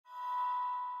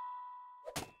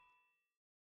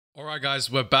Alright guys,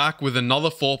 we're back with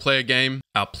another 4-player game.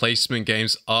 Our placement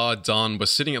games are done. We're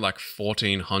sitting at like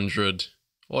 1400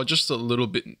 or just a little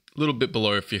bit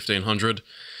below 1500.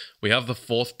 We have the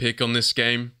 4th pick on this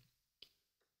game.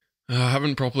 I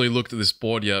haven't properly looked at this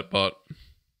board yet, but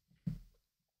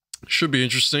should be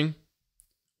interesting.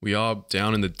 We are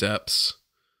down in the depths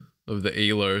of the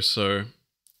ELO, so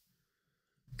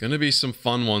gonna be some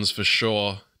fun ones for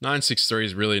sure. 963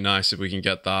 is really nice if we can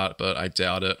get that, but I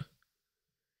doubt it.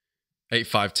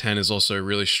 8-5-10 is also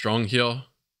really strong here.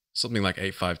 Something like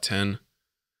 8-5-10,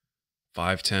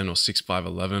 5-10 or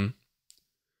 6-5-11.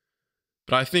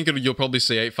 But I think you'll probably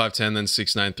see 8-5-10 then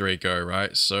 6-9-3 go,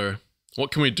 right? So what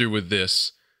can we do with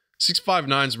this?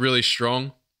 6-5-9 is really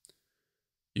strong.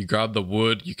 You grab the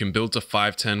wood, you can build to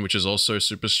 5-10, which is also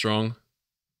super strong.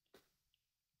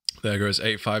 There goes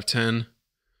 8-5-10.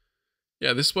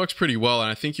 Yeah, this works pretty well,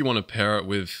 and I think you want to pair it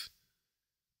with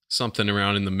something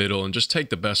around in the middle and just take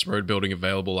the best road building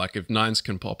available. Like if 9s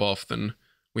can pop off, then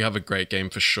we have a great game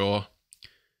for sure.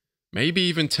 Maybe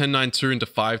even 10-9-2 into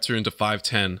 5-2 into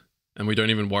 5-10, and we don't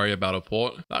even worry about a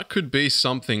port. That could be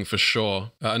something for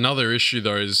sure. Another issue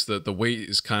though is that the wheat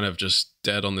is kind of just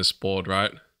dead on this board,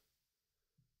 right?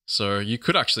 So you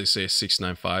could actually see a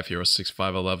 6-9-5 here or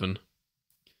 6-5-11.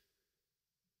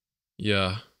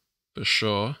 Yeah, for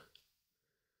sure.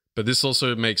 But this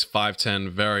also makes 5-10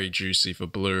 very juicy for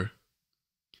blue.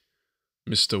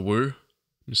 Mr. Wu.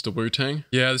 Mr. Wu-Tang.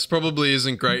 Yeah, this probably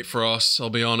isn't great for us, I'll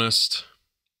be honest.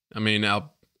 I mean,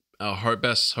 our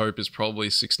best hope is probably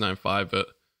 6-9-5, but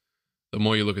the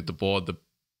more you look at the board, the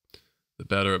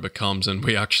better it becomes, and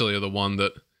we actually are the one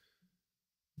that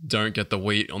don't get the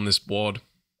wheat on this board.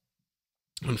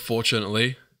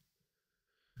 Unfortunately.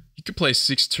 You could play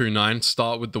 6-2-9,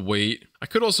 start with the wheat. I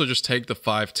could also just take the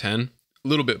 5-10. A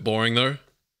little bit boring though.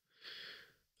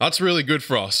 That's really good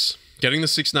for us. Getting the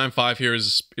 6-9-5 here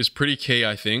is pretty key,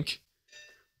 I think.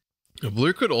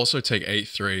 Blue could also take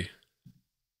 8-3.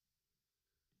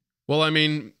 Well, I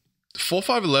mean,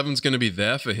 4-5-11 is going to be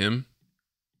there for him.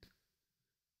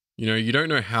 You know, you don't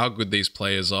know how good these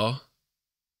players are.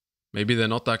 Maybe they're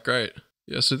not that great.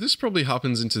 Yeah, so this probably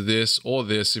happens into this or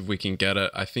this if we can get it.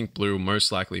 I think blue will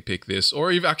most likely pick this.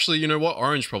 Or if actually, you know what?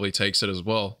 Orange probably takes it as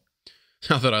well.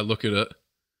 Now that I look at it.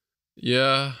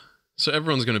 Yeah, so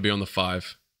everyone's going to be on the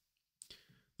 5.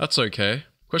 That's okay.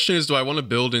 Question is, do I want to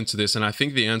build into this? And I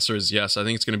think the answer is yes. I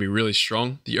think it's going to be really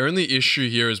strong. The only issue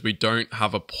here is we don't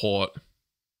have a port.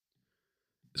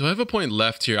 Do I have a point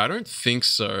left here? I don't think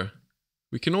so.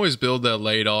 We can always build there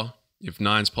later if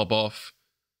 9s pop off.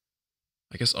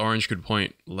 I guess orange could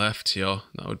point left here.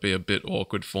 That would be a bit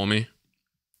awkward for me.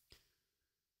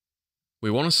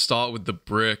 We want to start with the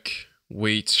brick.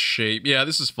 Wheat, sheep. Yeah,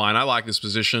 this is fine. I like this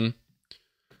position.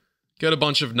 Get a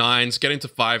bunch of 9s, get into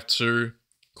 5-2.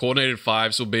 Coordinated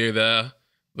 5s will be there.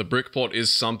 The brick port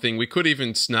is something. We could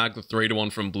even snag the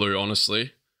 3-1 from blue,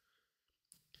 honestly.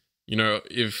 You know,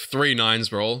 if 3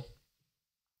 9s roll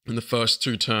in the first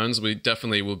 2 turns, we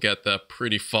definitely will get there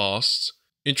pretty fast.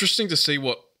 Interesting to see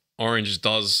what orange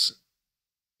does.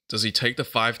 Does he take the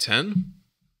 5-10?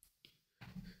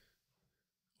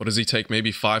 Or does he take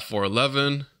maybe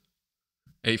 5-4-11?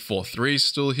 8-4-3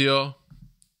 still here.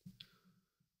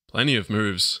 Plenty of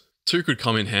moves. 2 could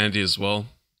come in handy as well.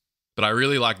 But I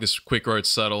really like this quick road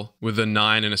settle with a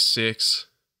 9 and a 6.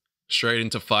 Straight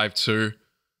into 5-2.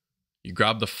 You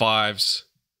grab the 5s.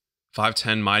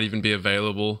 5-10 might even be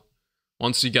available.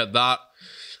 Once you get that,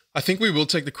 I think we will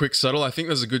take the quick settle. I think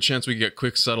there's a good chance we get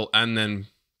quick settle and then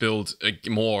build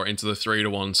more into the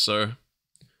 3-1. So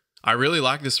I really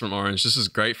like this from orange. This is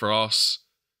great for us.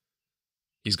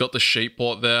 He's got the sheep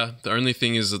port there. The only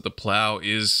thing is that the plow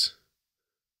is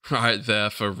right there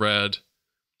for red.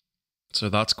 So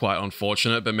that's quite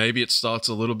unfortunate, but maybe it starts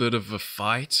a little bit of a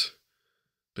fight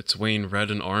between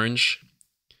red and orange.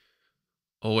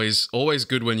 Always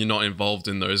good when you're not involved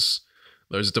in those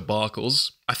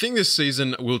debacles. I think this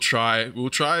season we'll try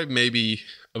maybe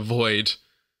avoid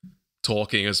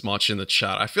talking as much in the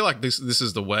chat. I feel like this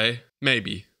is the way.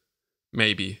 Maybe.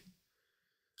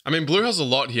 I mean, blue has a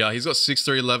lot here. He's got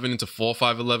 6-3-11 into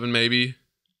 4-5-11 maybe.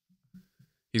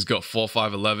 He's got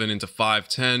 4-5-11 into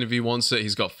 5-10 if he wants it.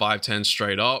 He's got 5-10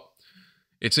 straight up.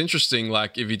 It's interesting,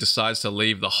 like, if he decides to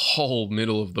leave the whole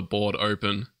middle of the board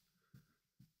open.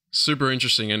 Super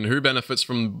interesting. And who benefits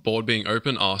from the board being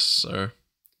open? Us. So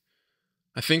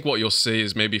I think what you'll see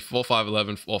is maybe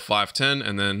 4-5-11 or 5-10,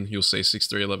 and then you'll see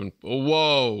 6-3-11.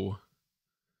 Whoa!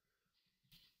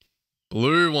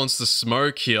 Blue wants to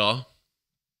smoke here.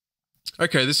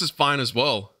 Okay, this is fine as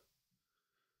well.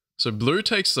 So blue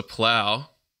takes the plow.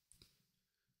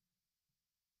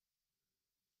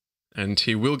 And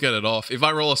he will get it off. If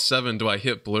I roll a 7, do I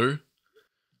hit blue?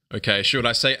 Okay, should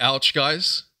I say ouch,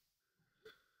 guys?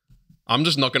 I'm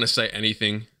just not going to say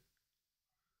anything.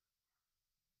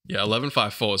 Yeah,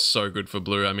 1154 is so good for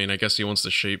blue. I mean, I guess he wants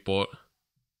the sheep bought.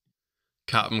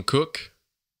 Captain Cook.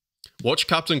 Watch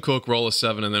Captain Cook roll a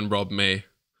 7 and then rob me.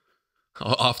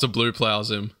 After blue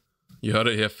plows him. You heard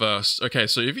it here first. Okay,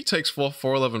 so if he takes 4,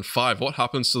 4, 11, 5, what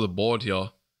happens to the board here?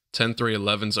 10, 3,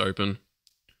 11's open.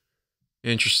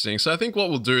 Interesting. So I think what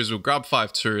we'll do is we'll grab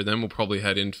 5, 2, then we'll probably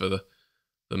head in for the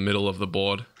middle of the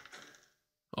board.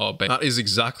 Oh, that is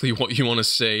exactly what you want to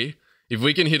see. If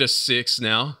we can hit a 6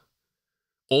 now,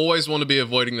 always want to be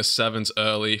avoiding the 7s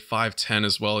early. 5, 10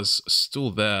 as well is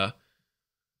still there.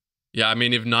 Yeah, I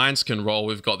mean, if 9s can roll,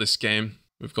 we've got this game.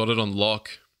 We've got it on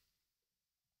lock.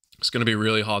 It's going to be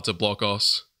really hard to block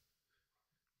us.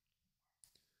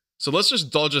 So let's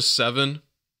just dodge a 7.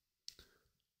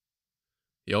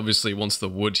 He obviously wants the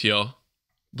wood here.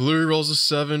 Blue rolls a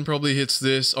 7, probably hits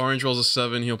this. Orange rolls a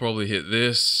 7, he'll probably hit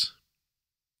this.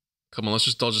 Come on, let's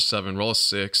just dodge a 7. Roll a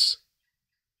 6.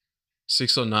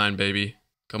 6 or 9, baby.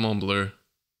 Come on, blue.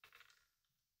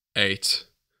 8.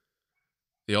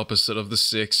 The opposite of the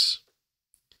 6.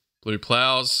 Blue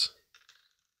plows.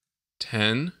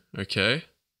 10. Okay.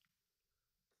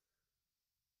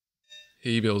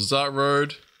 He builds that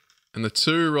road. And the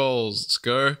 2 rolls. Let's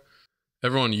go.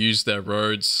 Everyone used their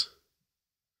roads.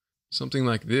 Something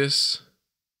like this.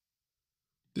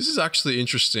 This is actually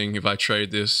interesting if I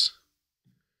trade this.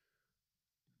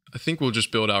 I think we'll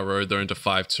just build our road though into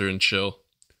 5-2 and chill.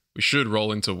 We should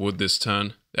roll into wood this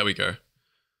turn. There we go.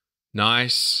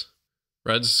 Nice.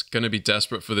 Red's going to be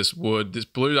desperate for this wood. This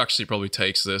blue actually probably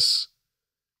takes this.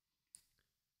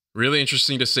 Really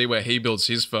interesting to see where he builds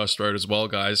his first road as well,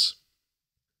 guys.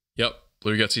 Yep,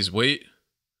 blue gets his wheat.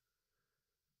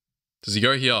 Does he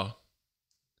go here?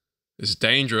 It's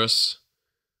dangerous.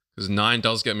 Because 9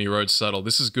 does get me road settled.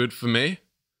 This is good for me.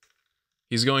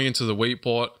 He's going into the wheat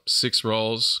port. 6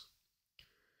 rolls.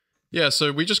 Yeah,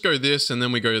 so we just go this and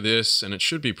then we go this. And it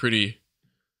should be pretty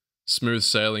smooth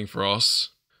sailing for us.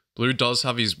 Blue does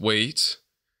have his wheat.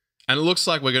 And it looks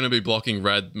like we're going to be blocking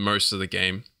red most of the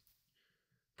game.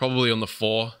 Probably on the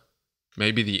 4.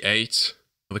 Maybe the 8.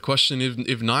 The question,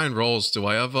 if 9 rolls, do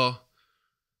I ever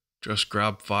just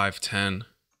grab 5, 10?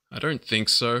 I don't think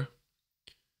so.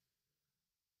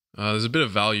 There's a bit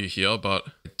of value here, but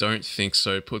I don't think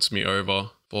so. It puts me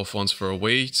over. 4 fawns for a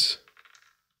wheat.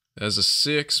 There's a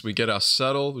 6. We get our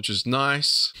settle, which is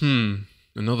nice.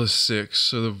 Another 6.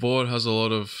 So the board has a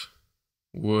lot of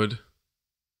wood.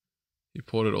 He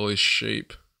ported all his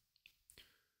sheep.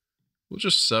 We'll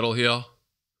just settle here.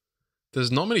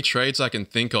 There's not many trades I can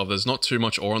think of. There's not too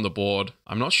much ore on the board.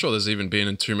 I'm not sure there's even been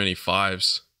in too many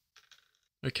 5s.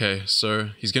 Okay, so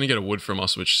he's going to get a wood from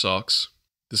us, which sucks.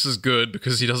 This is good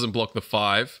because he doesn't block the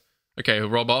 5. Okay, he'll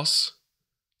rob us.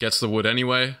 Gets the wood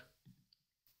anyway.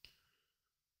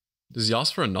 Does he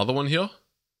ask for another one here?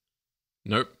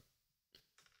 Nope.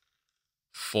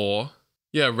 4.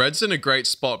 Yeah, red's in a great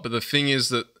spot, but the thing is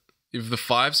that if the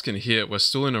 5s can hit, we're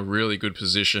still in a really good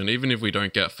position, even if we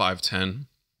don't get 5, 10.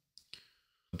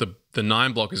 The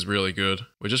 9 block is really good.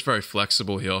 We're just very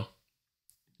flexible here.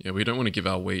 Yeah, we don't want to give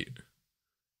our wheat.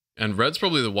 And red's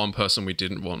probably the one person we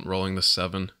didn't want rolling the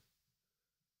 7.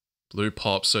 Blue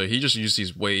pops, so he just used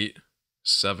his wheat.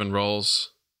 7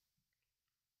 rolls.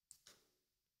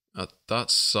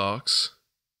 That sucks.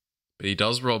 But he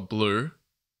does rob blue.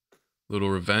 Little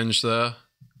revenge there.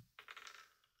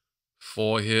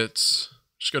 4 hits.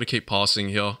 Just got to keep passing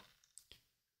here.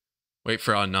 Wait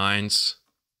for our 9s.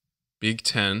 Big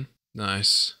 10.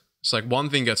 Nice. It's like one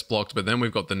thing gets blocked, but then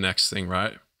we've got the next thing,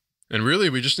 right? And really,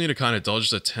 we just need to kind of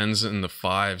dodge the 10s and the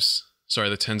 5s. Sorry,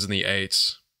 the 10s and the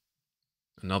 8s.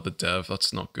 Another dev.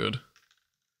 That's not good.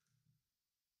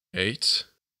 8.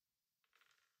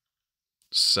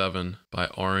 7 by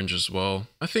orange as well.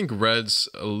 I think red's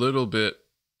a little bit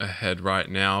ahead right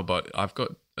now, but I've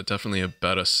got definitely a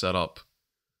better setup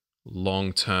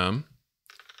long term.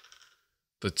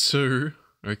 The 2.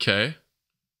 Okay.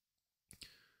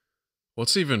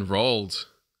 What's even rolled?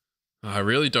 I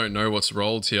really don't know what's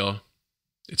rolled here.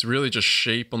 It's really just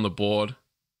sheep on the board.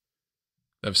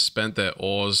 They've spent their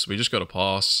ores. We just got to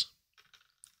pass.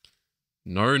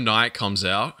 No knight comes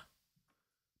out.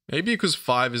 Maybe because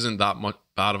 5 isn't that much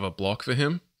bad of a block for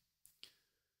him.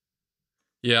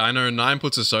 Yeah, I know 9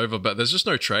 puts us over, but there's just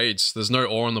no trades. There's no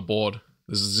ore on the board.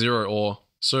 There's 0 ore.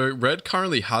 So red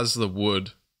currently has the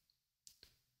wood.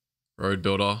 Road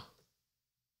builder.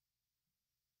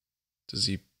 Does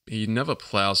he... He never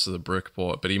plows to the brick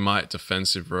port, but he might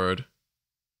defensive road.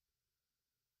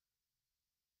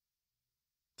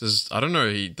 I don't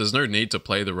know, there's no need to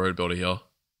play the road builder here.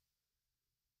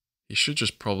 He should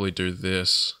just probably do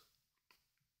this.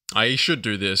 He should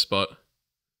do this, but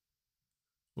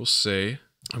we'll see.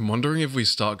 I'm wondering if we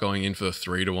start going in for the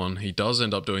 3-1. He does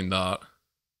end up doing that.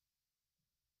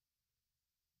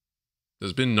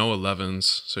 There's been no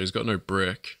 11s, so he's got no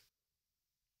brick.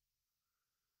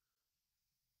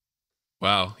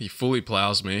 Wow, he fully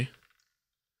plows me.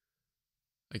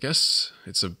 I guess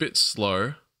it's a bit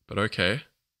slow, but okay.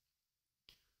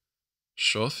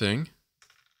 Sure thing.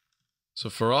 So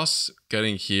for us,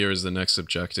 getting here is the next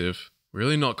objective.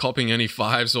 Really not copying any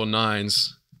 5s or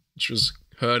 9s, which was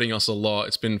hurting us a lot.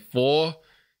 It's been 4,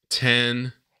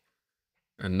 10,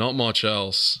 and not much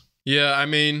else. Yeah, I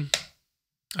mean,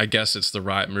 I guess it's the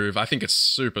right move. I think it's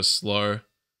super slow.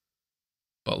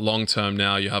 But long term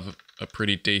now, you have a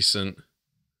pretty decent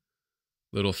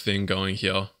little thing going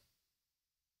here.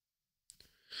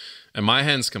 And my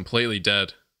hand's completely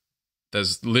dead.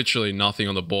 There's literally nothing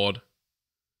on the board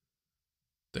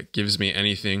that gives me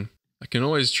anything. I can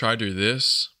always try do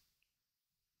this.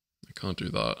 I can't do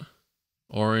that.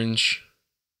 Orange.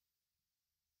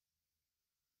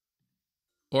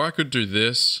 Or I could do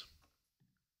this.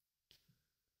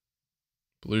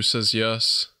 Blue says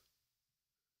yes.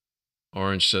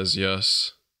 Orange says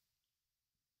yes.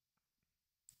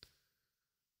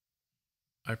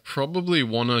 I probably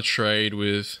want to trade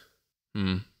with...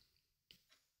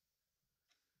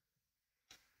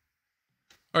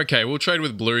 Okay, we'll trade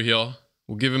with blue here.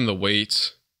 We'll give him the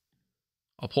wheat.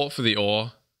 I'll port for the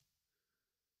ore.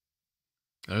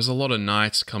 There's a lot of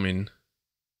knights coming.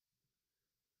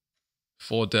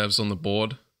 4 devs on the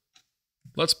board.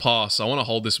 Let's pass. I want to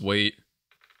hold this wheat.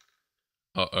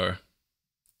 Uh-oh.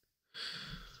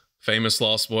 Famous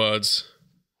last words.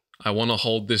 I want to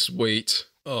hold this wheat.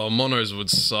 Oh, monos would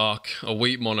suck. A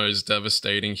wheat mono is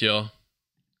devastating here.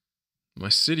 My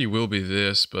city will be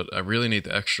this, but I really need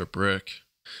the extra brick.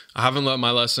 I haven't learnt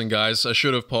my lesson, guys. I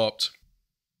should have popped.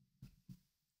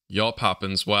 Yop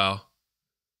happens. Wow.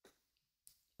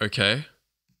 Okay.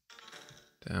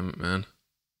 Damn it, man.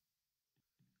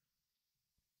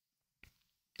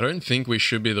 I don't think we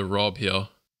should be the Rob here.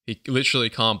 He literally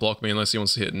can't block me unless he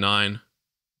wants to hit 9.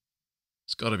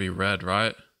 It's got to be red,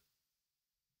 right?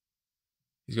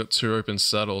 He's got 2 open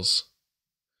settles.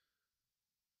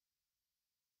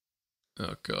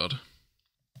 Oh, God.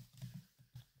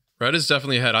 Red is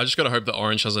definitely ahead. I just got to hope that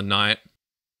orange has a knight.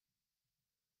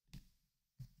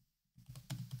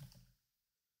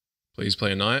 Please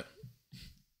play a knight.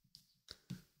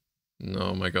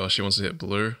 No, my gosh, he wants to hit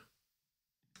blue.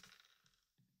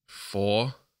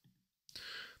 4.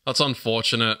 That's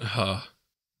unfortunate.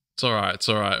 It's alright, it's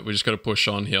alright. We just got to push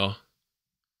on here.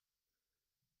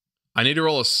 I need to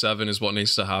roll a 7 is what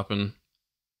needs to happen.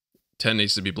 10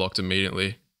 needs to be blocked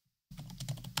immediately.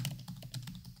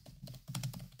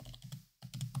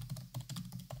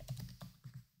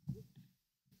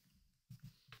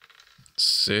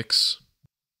 6.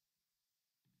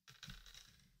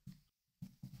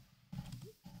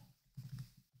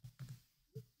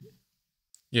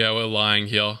 Yeah, we're lying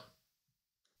here.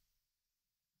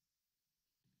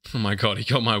 Oh my god, he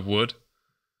got my wood.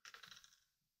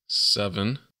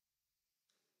 7.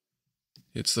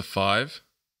 Hits the 5.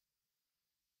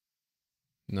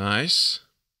 Nice.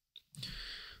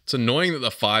 It's annoying that the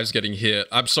 5's getting hit.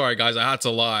 I'm sorry, guys, I had to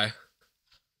lie.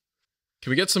 Can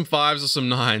we get some 5s or some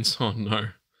 9s? Oh, no.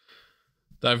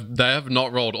 They have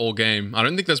not rolled all game. I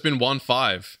don't think there's been 1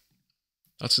 5.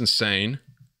 That's insane.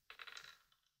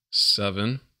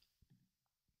 7.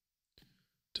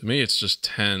 To me, it's just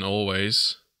 10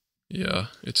 always. Yeah,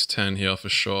 it's 10 here for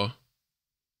sure.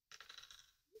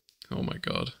 Oh my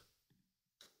god.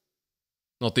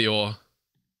 Not the ore.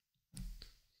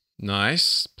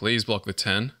 Nice. Please block the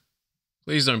 10.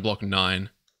 Please don't block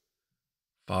 9.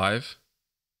 5.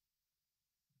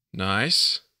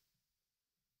 Nice.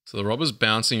 So the robber's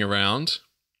bouncing around.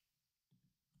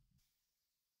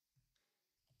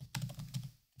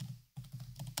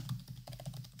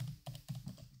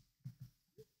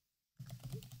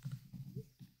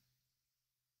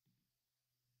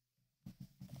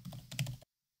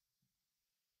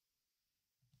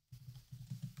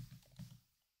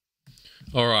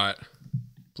 Alright.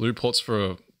 Blue ports for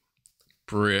a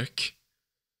brick.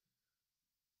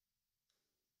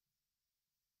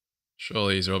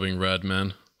 Surely he's robbing red,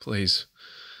 man. Please.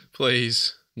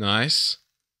 Please. Nice.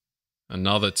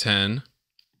 Another 10.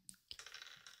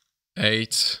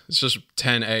 8. It's just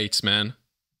 10 8s, man.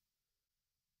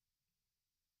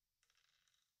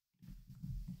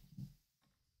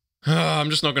 I'm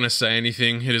just not going to say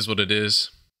anything. It is what it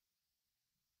is.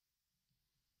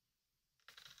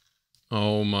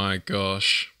 Oh my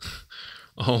gosh.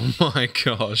 Oh my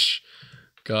gosh.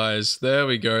 Guys, there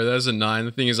we go. There's a 9.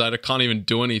 The thing is, I can't even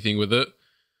do anything with it.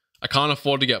 I can't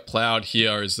afford to get plowed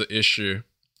here is the issue.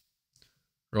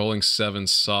 Rolling 7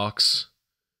 sucks.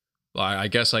 Like, I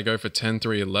guess I go for 10,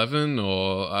 3, 11,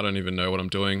 or I don't even know what I'm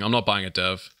doing. I'm not buying a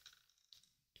dev.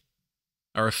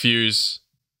 I refuse.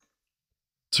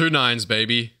 2 9s,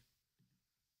 baby.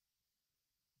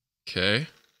 Okay.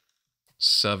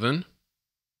 7.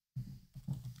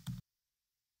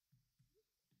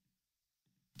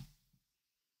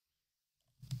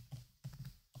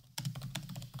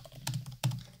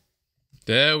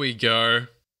 There we go.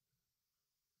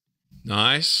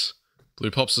 Nice.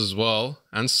 Blue pops as well.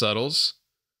 And settles.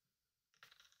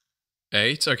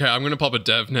 8. Okay, I'm gonna pop a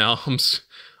dev now.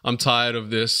 I'm tired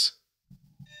of this.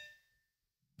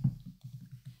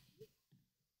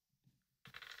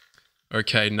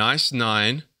 Okay, nice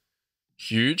 9.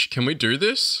 Huge. Can we do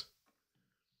this?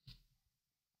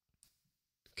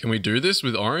 Can we do this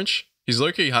with orange? He's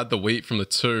low-key had the wheat from the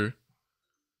 2.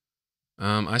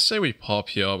 I say we pop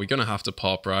here. We're gonna have to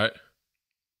pop, right?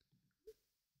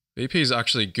 BP is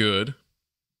actually good.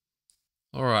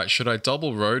 Alright, should I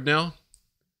double road now?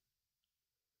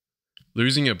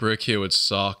 Losing a brick here would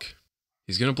suck.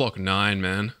 He's gonna block 9,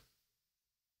 man.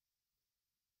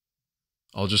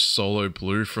 I'll just solo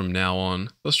blue from now on.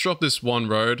 Let's drop this 1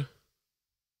 road.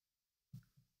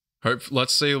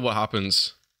 Let's see what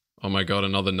happens. Oh my god,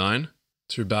 another 9.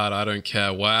 Too bad, I don't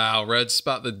care. Wow, red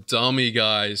spat the dummy,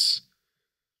 guys.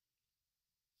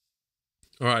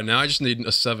 Alright, now I just need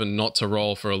a 7 not to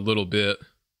roll for a little bit.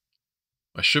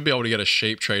 I should be able to get a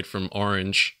shape trade from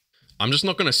orange. I'm just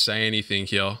not going to say anything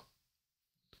here.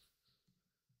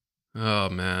 Oh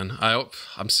man,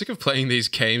 I'm sick of playing these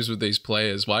games with these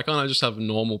players. Why can't I just have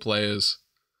normal players?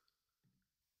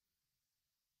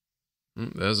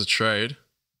 There's a trade.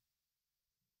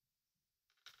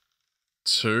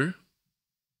 2.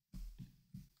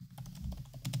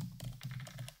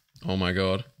 Oh my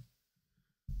god.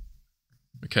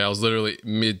 Okay, I was literally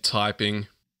mid-typing.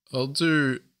 I'll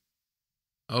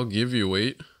give you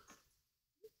wheat.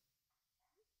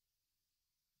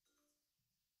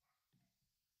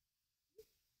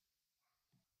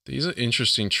 These are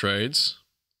interesting trades.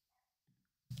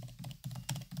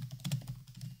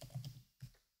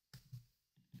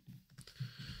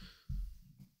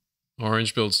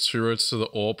 Orange builds 2 roads to the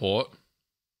ore port.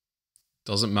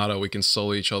 Doesn't matter, we can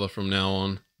solo each other from now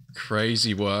on.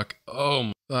 Crazy work.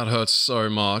 Oh, that hurts so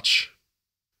much.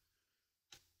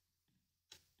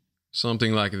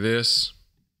 Something like this.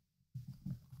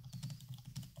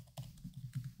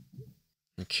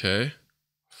 Okay.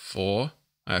 4.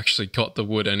 I actually got the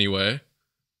wood anyway.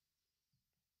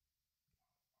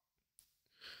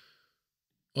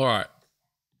 Alright.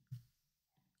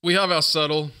 We have our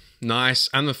settle. Nice.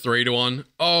 And the 3-1.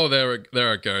 Oh, there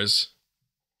it goes.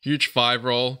 Huge 5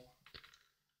 roll.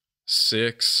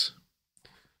 6.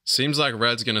 Seems like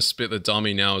red's going to spit the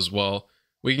dummy now as well.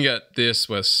 We can get this.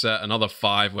 We're set. Another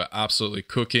 5. We're absolutely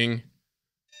cooking.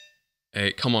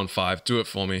 8. Come on, 5. Do it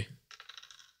for me.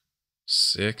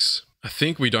 6. I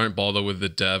think we don't bother with the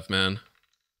dev, man.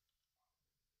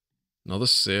 Another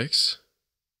 6.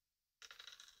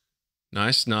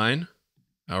 Nice 9.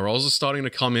 Our rolls are starting to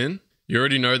come in. You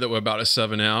already know that we're about to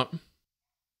 7 out.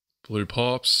 Blue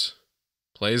pops.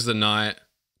 Plays the knight.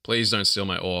 Please don't steal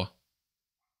my ore.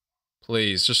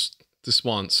 Please, just this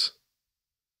once.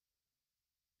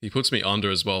 He puts me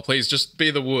under as well. Please, just be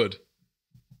the wood.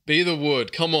 Be the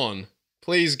wood. Come on.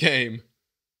 Please, game.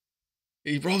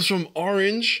 He robs from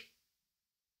orange.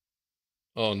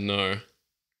 Oh, no.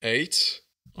 8.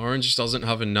 Orange doesn't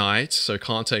have a knight, so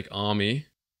can't take army.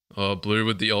 Oh, blue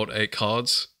with the old 8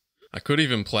 cards. I could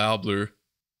even plow blue.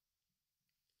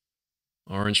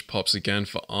 Orange pops again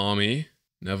for army.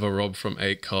 Never rob from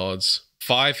 8 cards.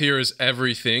 5 here is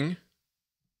everything.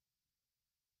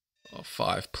 Oh,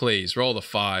 5. Please, roll the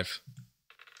 5.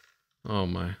 Oh,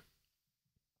 my.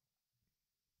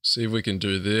 See if we can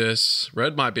do this.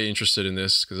 Red might be interested in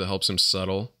this because it helps him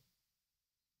settle.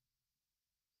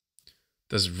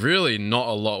 There's really not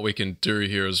a lot we can do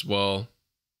here as well.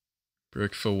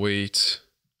 Brick for wheat.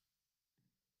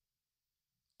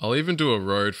 I'll even do a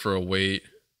road for a wheat.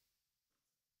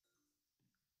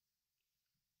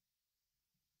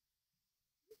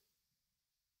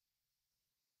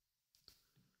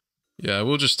 Yeah,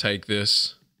 we'll just take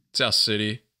this. It's our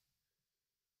city.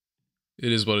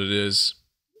 It is what it is.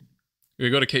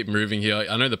 We've got to keep moving here.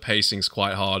 I know the pacing's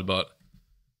quite hard, but...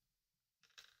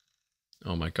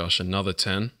 Oh my gosh, another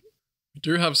 10. We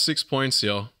do have 6 points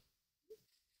here.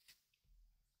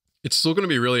 It's still going to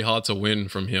be really hard to win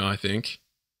from here, I think.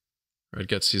 Red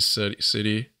gets his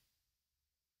city.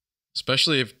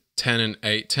 Especially if 10 and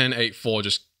 8, 10, 8, 4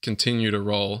 just continue to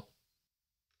roll.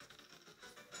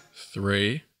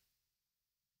 3.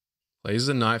 Plays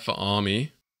the knight for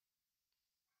army.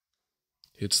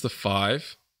 Hits the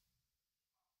 5.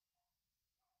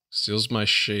 Steals my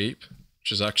sheep,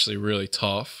 which is actually really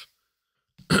tough.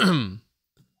 5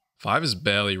 is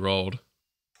barely rolled.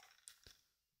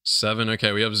 7,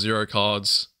 okay, we have 0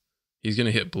 cards. He's going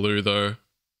to hit blue though.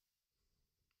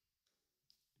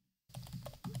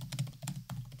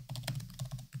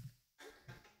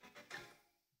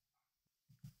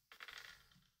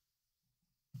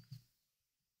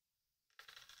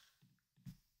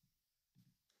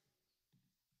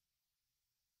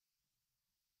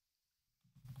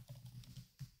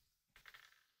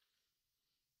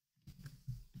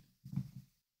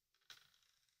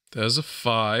 There's a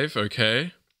 5,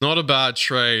 okay. Not a bad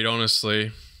trade,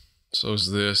 honestly. So is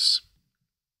this.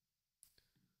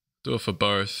 Do it for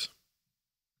both.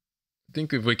 I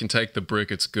think if we can take the brick,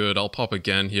 it's good. I'll pop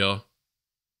again here.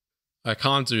 I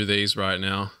can't do these right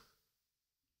now.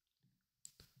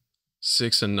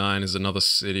 6 and 9 is another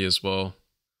city as well.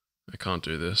 I can't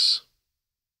do this.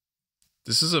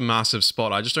 This is a massive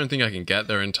spot. I just don't think I can get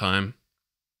there in time.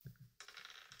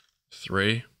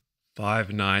 3.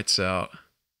 5 knights out.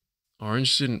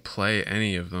 Orange didn't play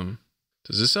any of them.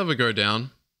 Does this ever go down?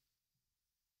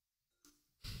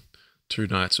 2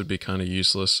 knights would be kind of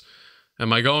useless.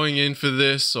 Am I going in for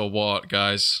this or what,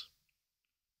 guys?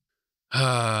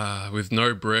 With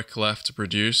no brick left to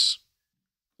produce.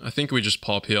 I think we just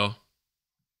pop here.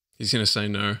 He's going to say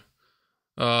no.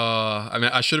 I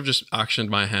mean, I should have just actioned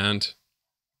my hand.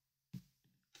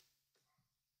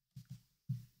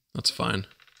 That's fine.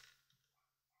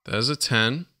 There's a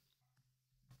 10.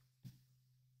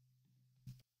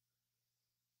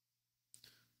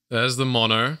 There's the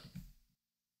mono.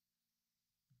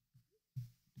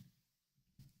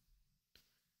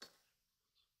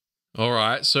 All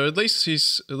right, so at least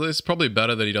it's probably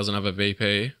better that he doesn't have a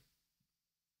VP.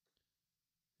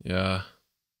 Yeah.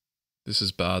 This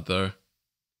is bad though.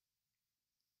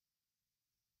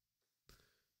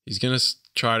 He's going to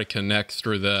try to connect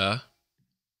through there.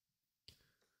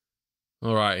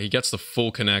 All right, he gets the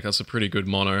full connect. That's a pretty good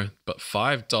mono, but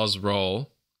 5 does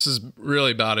roll. This is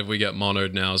really bad if we get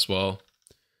monoed now as well.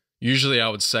 Usually I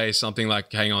would say something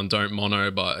like, hang on, don't mono,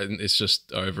 but it's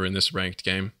just over in this ranked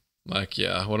game. Like,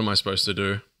 yeah, what am I supposed to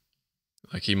do?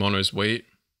 Like, he monos wheat.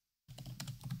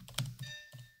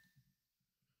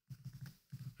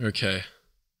 Okay.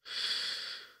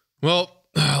 Well,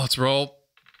 let's roll.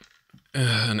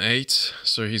 An 8.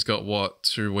 So he's got what?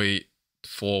 2 wheat,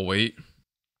 4 wheat.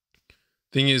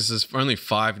 Thing is, there's only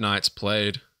 5 knights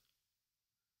played.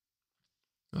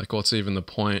 Like, what's even the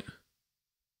point?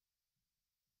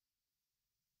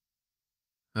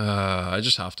 I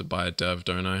just have to buy a dev,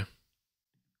 don't I?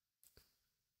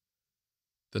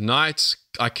 The knights,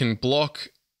 I can block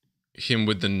him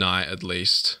with the knight at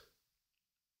least.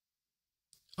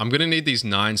 I'm going to need these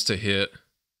 9s to hit.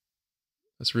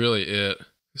 That's really it.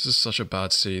 This is such a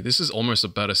bad city. This is almost a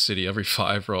better city every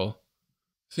 5 roll.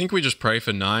 I think we just pray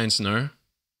for 9s, no?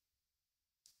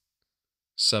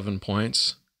 7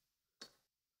 points.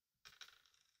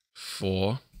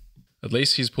 4. At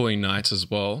least he's pulling knights as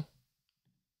well.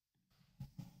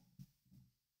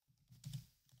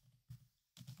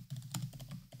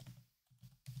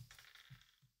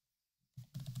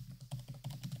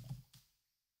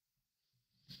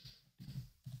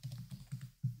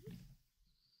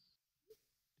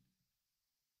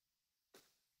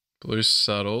 Blue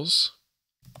settles.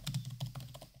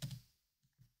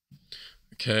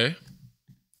 Okay.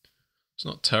 It's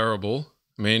not terrible.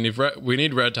 I mean, if we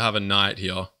need red to have a knight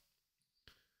here.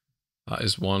 That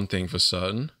is one thing for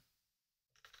certain.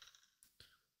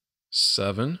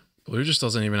 7. Blue just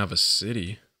doesn't even have a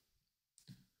city.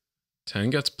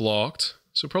 10 gets blocked.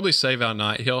 So we'll probably save our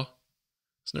knight here.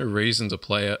 There's no reason to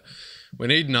play it. We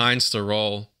need 9s to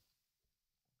roll.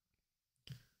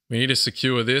 We need to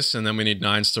secure this, and then we need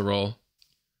 9s to roll.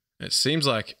 It seems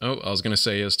like... Oh, I was going to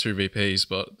say he has 2 VPs,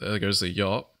 but there goes the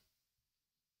yacht.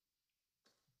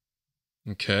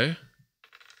 Okay.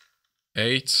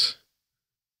 8.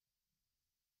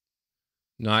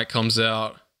 Knight comes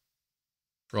out.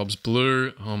 Rob's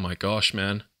blue. Oh my gosh,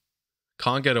 man.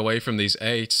 Can't get away from these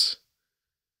 8s.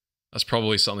 That's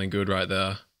probably something good right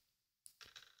there.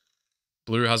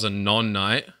 Blue has a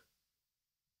non-knight.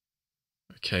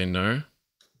 Okay, no.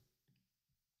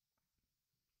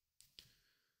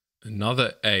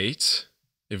 Another 8.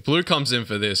 If blue comes in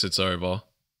for this, it's over.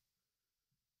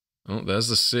 Oh, there's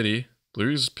the city.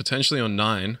 Blue's potentially on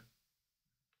 9.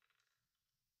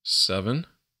 7.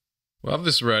 We'll have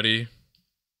this ready.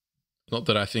 Not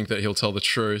that I think that he'll tell the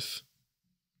truth.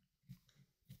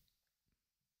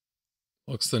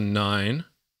 What's the 9?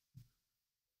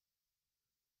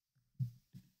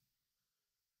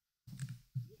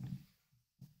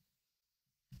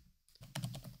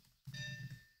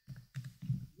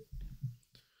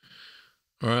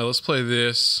 All right, let's play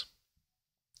this.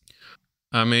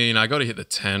 I mean, I got to hit the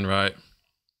 10, right?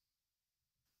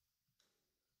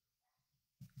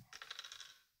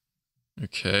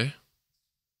 Okay.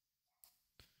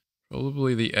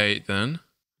 Probably the 8 then.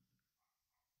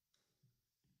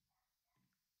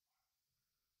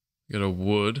 Get a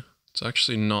wood. It's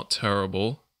actually not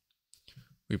terrible.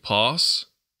 We pass.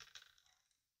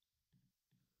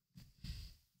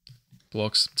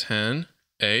 Blocks 10,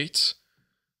 8.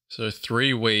 So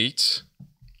 3 wheat.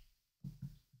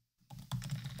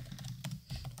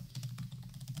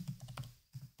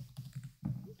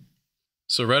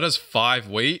 So red has 5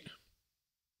 wheat.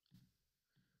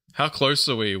 How close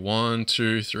are we? 1,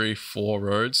 2, 3, 4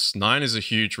 roads. 9 is a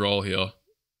huge roll here.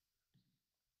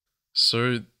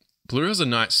 So blue has a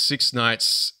knight, 6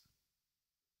 knights.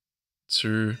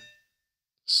 2,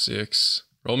 6.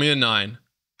 Roll me a 9.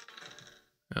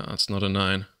 No, that's not a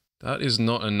 9. That is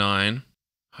not a 9.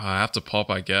 I have to pop,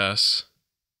 I guess.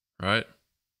 Right?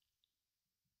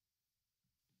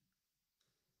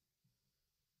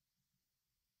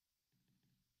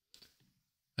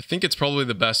 I think it's probably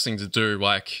the best thing to do.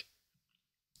 Like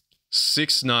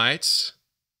 6 knights,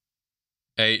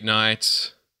 8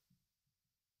 knights,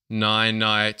 9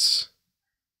 knights.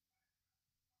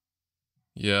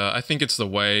 Yeah, I think it's the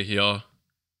way here.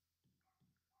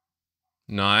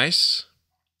 Nice.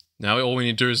 Now all we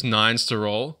need to do is 9s to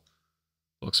roll.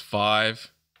 Looks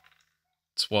 5,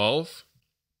 12.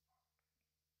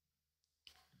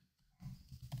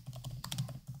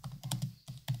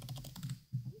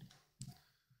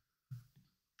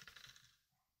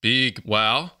 Big,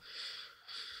 wow.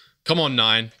 Come on,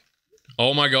 9.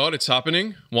 Oh my god, it's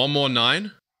happening. One more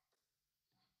 9.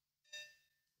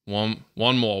 One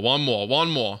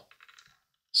more.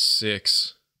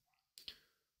 6.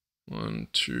 1,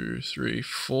 2, 3,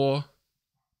 4.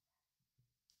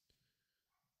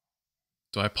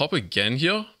 Do I pop again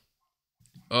here?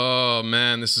 Oh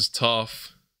man, this is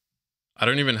tough. I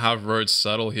don't even have roads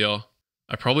settle here.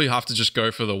 I probably have to just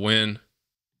go for the win.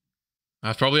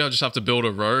 I'll just have to build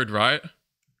a road, right?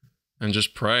 And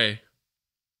just pray.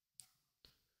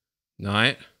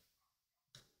 Knight.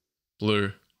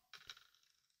 Blue.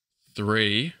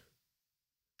 3.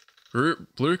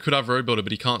 Blue could have road builder,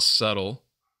 but he can't settle.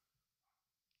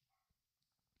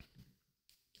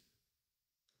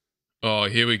 Oh,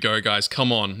 here we go, guys.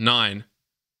 Come on. 9.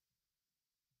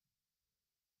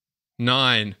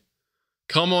 9.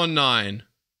 Come on, 9.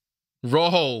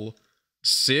 Roll.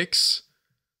 6.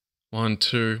 1,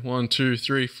 2, 1, 2,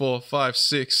 3, 4, 5,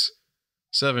 6,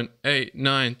 7, 8,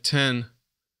 9, 10.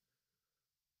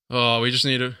 Oh, we just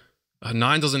need a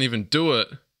 9 doesn't even do it.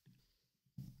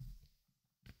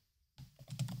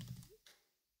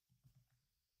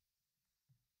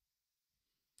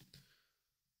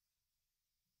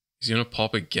 He's gonna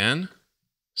pop again.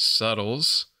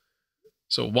 Settles.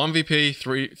 So 1 VP,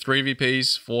 3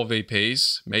 VPs, 4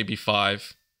 VPs, maybe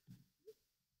 5.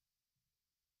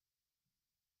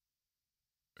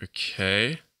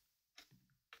 Okay.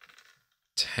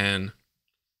 10.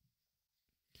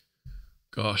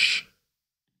 Gosh.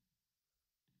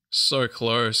 So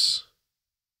close.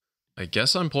 I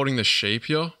guess I'm porting the sheep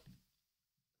here.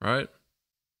 Right?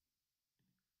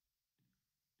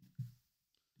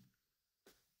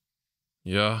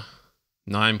 Yeah.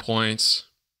 9 points.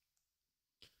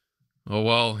 Oh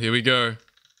well, here we go.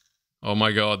 Oh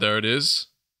my god, there it is.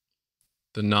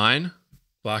 The 9.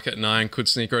 Black at 9 could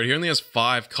sneak right. He only has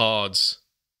 5 cards.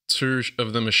 2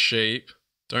 of them are sheep.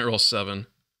 Don't roll 7.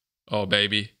 Oh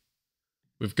baby.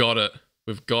 We've got it.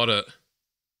 We've got it.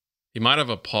 He might have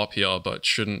a pop here, but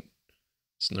shouldn't.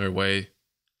 There's no way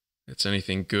it's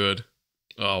anything good.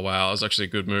 Oh wow, that was actually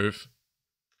a good move.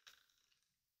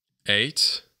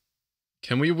 8.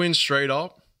 Can we win straight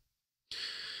up?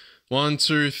 1,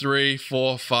 2, 3,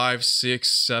 4, 5,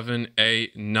 6, 7,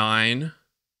 8, 9,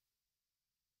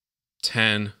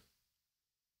 10.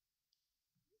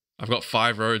 I've got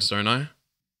 5 roads, don't I?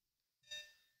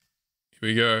 Here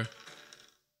we go.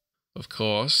 Of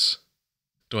course.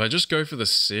 Do I just go for the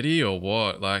city or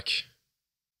what? Like...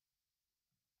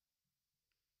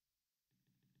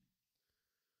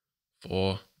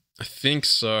 Four. I think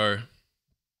so.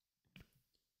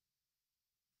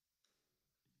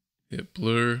 Hit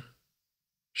blue.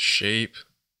 Sheep.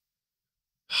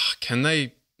 Can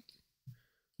they...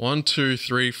 1, 2,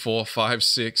 3, 4, 5,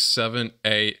 6, 7,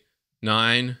 8,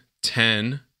 9,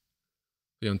 10.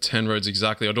 Be on 10 roads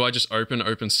exactly. Or do I just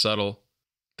open, settle?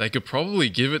 They could probably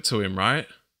give it to him, right?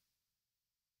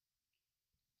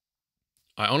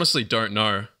 I honestly don't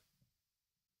know.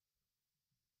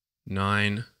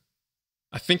 9.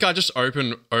 I think I just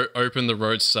open the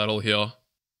road settle here.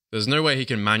 There's no way he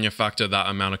can manufacture that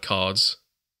amount of cards.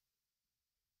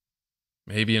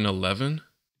 Maybe an 11?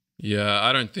 Yeah,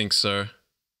 I don't think so.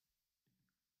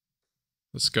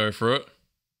 Let's go for it.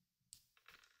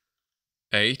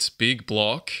 8, big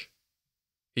block.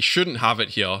 He shouldn't have it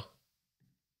here.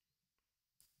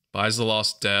 Buys the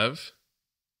last dev.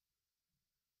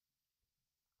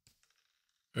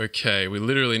 Okay, we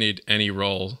literally need any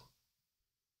roll.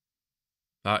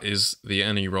 That is the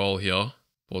any roll here.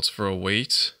 What's for a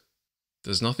wheat?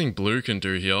 There's nothing blue can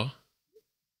do here.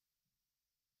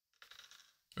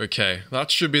 Okay,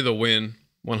 that should be the win.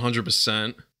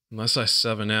 100%. Unless I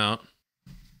 7 out.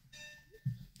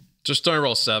 Just don't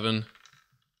roll 7.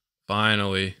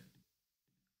 Finally.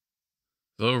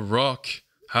 The rock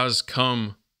has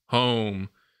come home.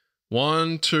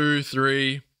 1, 2,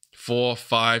 3, 4,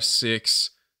 5, 6,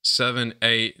 7,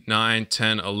 8, 9,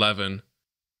 10, 11.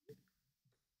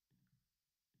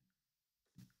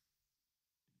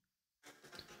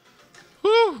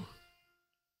 Whew.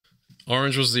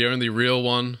 Orange was the only real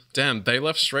one. Damn, they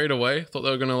left straight away. Thought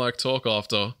they were gonna like talk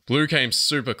after. Blue came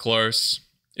super close.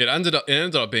 It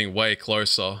ended up being way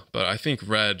closer, but I think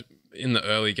red in the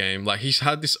early game, like he's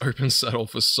had this open settle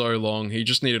for so long. He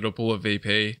just needed to pull a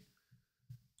VP.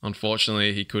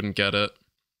 Unfortunately, he couldn't get it.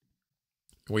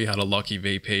 We had a lucky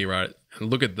VP, right? And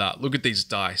look at that. Look at these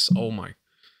dice. Oh my.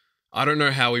 I don't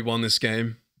know how we won this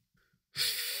game.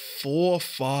 4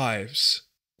 5s.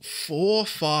 4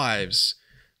 5s.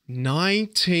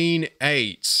 19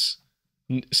 8s.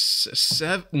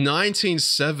 19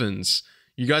 7s.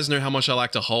 You guys know how much I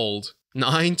like to hold.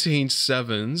 19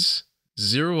 7s.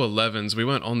 0 11s. We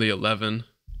weren't on the 11.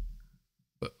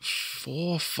 But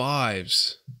 4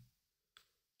 5s.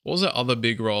 What was that other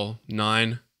big roll?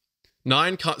 9.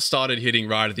 9 started hitting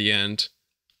right at the end.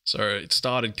 So it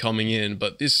started coming in,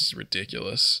 but this is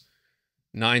ridiculous.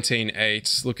 19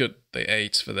 8s. Look at the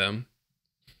 8s for them.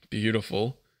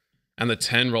 Beautiful. And the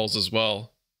 10 rolls as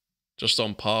well. Just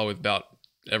on par with about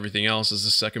everything else as the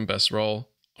second best roll.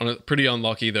 Pretty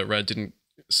unlucky that red didn't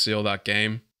seal that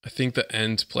game. I think the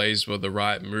end plays were the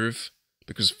right move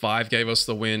because 5 gave us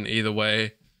the win either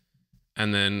way.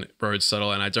 And then road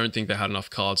settle. And I don't think they had enough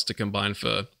cards to combine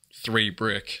for 3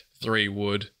 brick, 3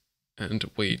 wood, and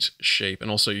wheat, sheep. And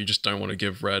also you just don't want to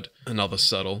give red another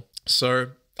settle.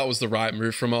 So that was the right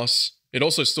move from us. It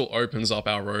also still opens up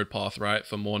our road path, right,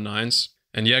 for more 9s.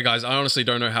 And yeah, guys, I honestly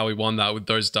don't know how we won that with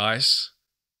those dice.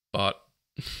 But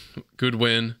good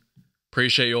win.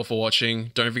 Appreciate you all for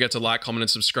watching. Don't forget to like, comment, and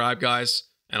subscribe, guys.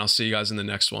 And I'll see you guys in the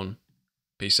next one.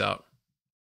 Peace out.